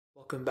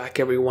Welcome back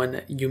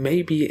everyone. You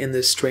may be in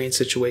this strange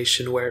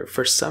situation where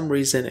for some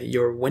reason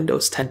your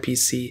Windows 10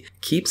 PC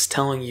keeps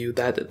telling you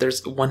that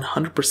there's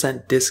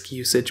 100% disk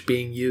usage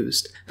being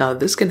used. Now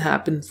this can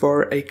happen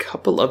for a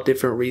couple of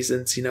different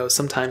reasons.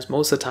 Sometimes,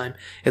 most of the time,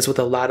 it's with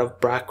a lot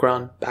of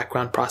background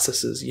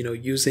processes,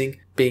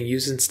 being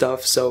used and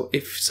stuff. So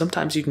if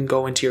sometimes you can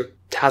go into your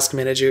task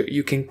manager,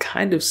 you can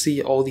kind of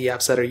see all the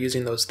apps that are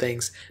using those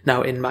things.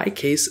 Now, in my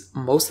case,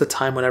 most of the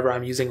time whenever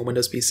I'm using a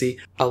Windows PC,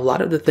 a lot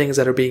of the things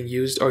that are being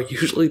used are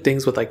usually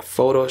things with like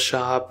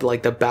Photoshop,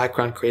 like the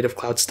background Creative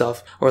Cloud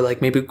stuff, or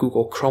like maybe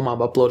Google Chrome,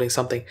 I'm uploading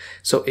something.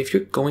 So if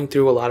you're going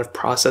through a lot of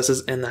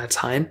processes in that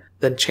time,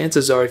 then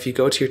chances are if you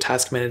go to your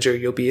task manager,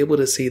 you'll be able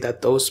to see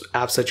that those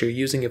apps that you're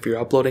using, if you're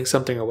uploading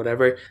something or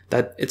whatever,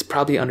 that it's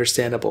probably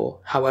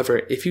understandable.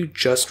 However, if you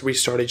just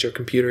restarted your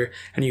computer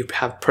and you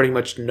have pretty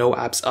much no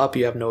apps up,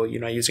 you're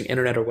not using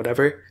internet or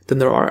whatever, then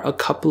there are a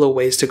couple of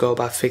ways to go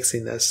about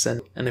fixing this.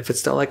 And if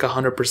it's still like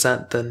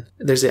 100%, then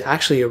there's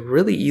actually a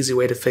really easy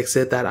way to fix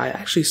it that I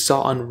actually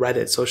saw on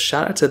Reddit. So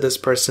shout out to this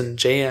person,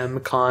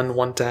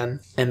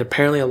 JMCon110. And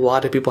apparently a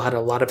lot of people had a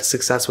lot of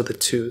success with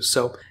it too.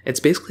 So it's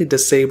basically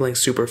disabling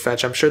superfetch.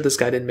 I'm sure this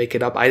guy didn't make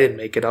it up. I didn't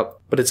make it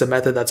up, but it's a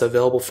method that's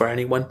available for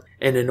anyone.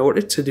 And in order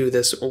to do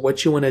this,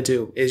 what you want to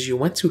do is you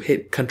want to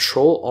hit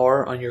Control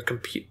R on your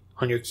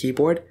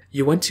keyboard.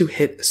 You want to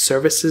hit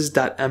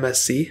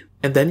services.msc,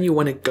 and then you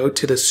want to go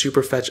to the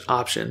superfetch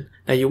option.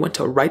 Now you want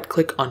to right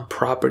click on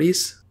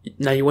properties.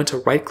 Now you want to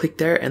right click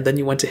there, and then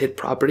you want to hit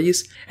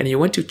properties, and you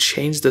want to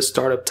change the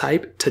startup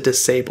type to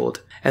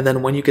disabled. And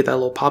then when you get that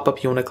little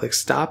pop-up, you want to click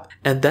stop,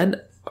 and then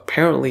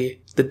apparently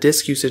the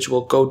disk usage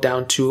will go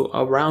down to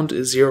around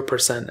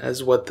 0%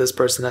 as what this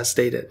person has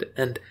stated.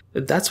 And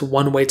that's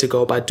one way to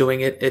go about doing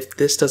it. If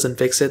this doesn't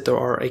fix it, there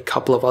are a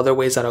couple of other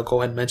ways that I'll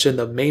go ahead and mention.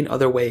 The main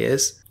other way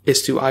is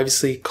to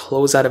obviously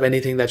close out of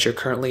anything that you're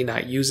currently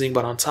not using.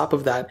 But on top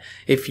of that,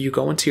 if you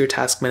go into your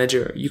task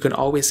manager, you can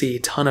always see a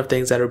ton of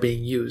things that are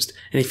being used.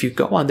 And if you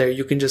go on there,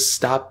 you can just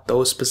stop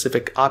those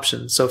specific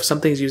options. So if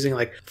something's using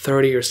like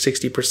 30 or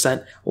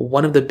 60%,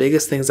 one of the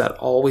biggest things that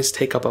always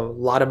take up a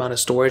lot amount of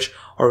storage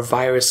are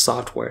virus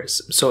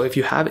softwares. So if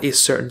you have a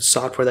certain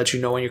software that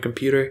you know on your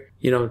computer,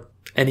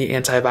 any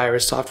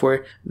antivirus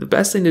software, the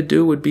best thing to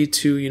do would be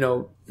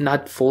to,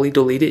 not fully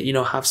delete it,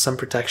 have some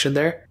protection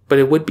there, but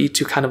it would be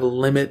to kind of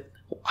limit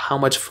how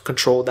much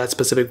control that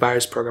specific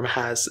virus program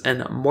has.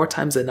 And more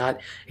times than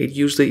not, it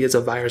usually is a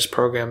virus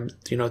program,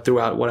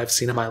 throughout what I've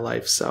seen in my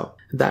life. So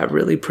that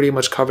really pretty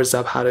much covers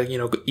up how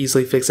to,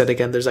 easily fix it.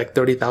 Again, there's like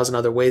 30,000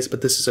 other ways,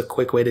 but this is a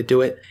quick way to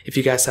do it. If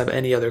you guys have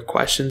any other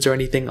questions or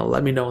anything,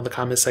 let me know in the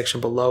comment section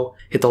below.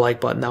 Hit the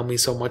like button, that would mean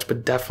so much,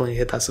 but definitely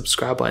hit that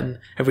subscribe button.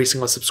 Every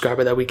single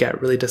subscriber that we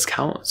get really does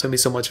count. So it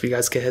means so much if you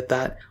guys can hit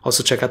that.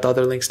 Also check out the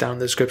other links down in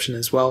the description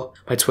as well.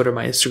 My Twitter,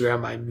 my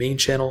Instagram, my main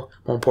channel.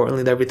 More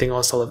importantly than everything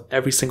else, I love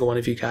every single one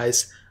of you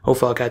guys.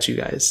 Hopefully I'll catch you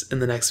guys in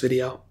the next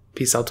video.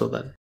 Peace out till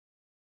then.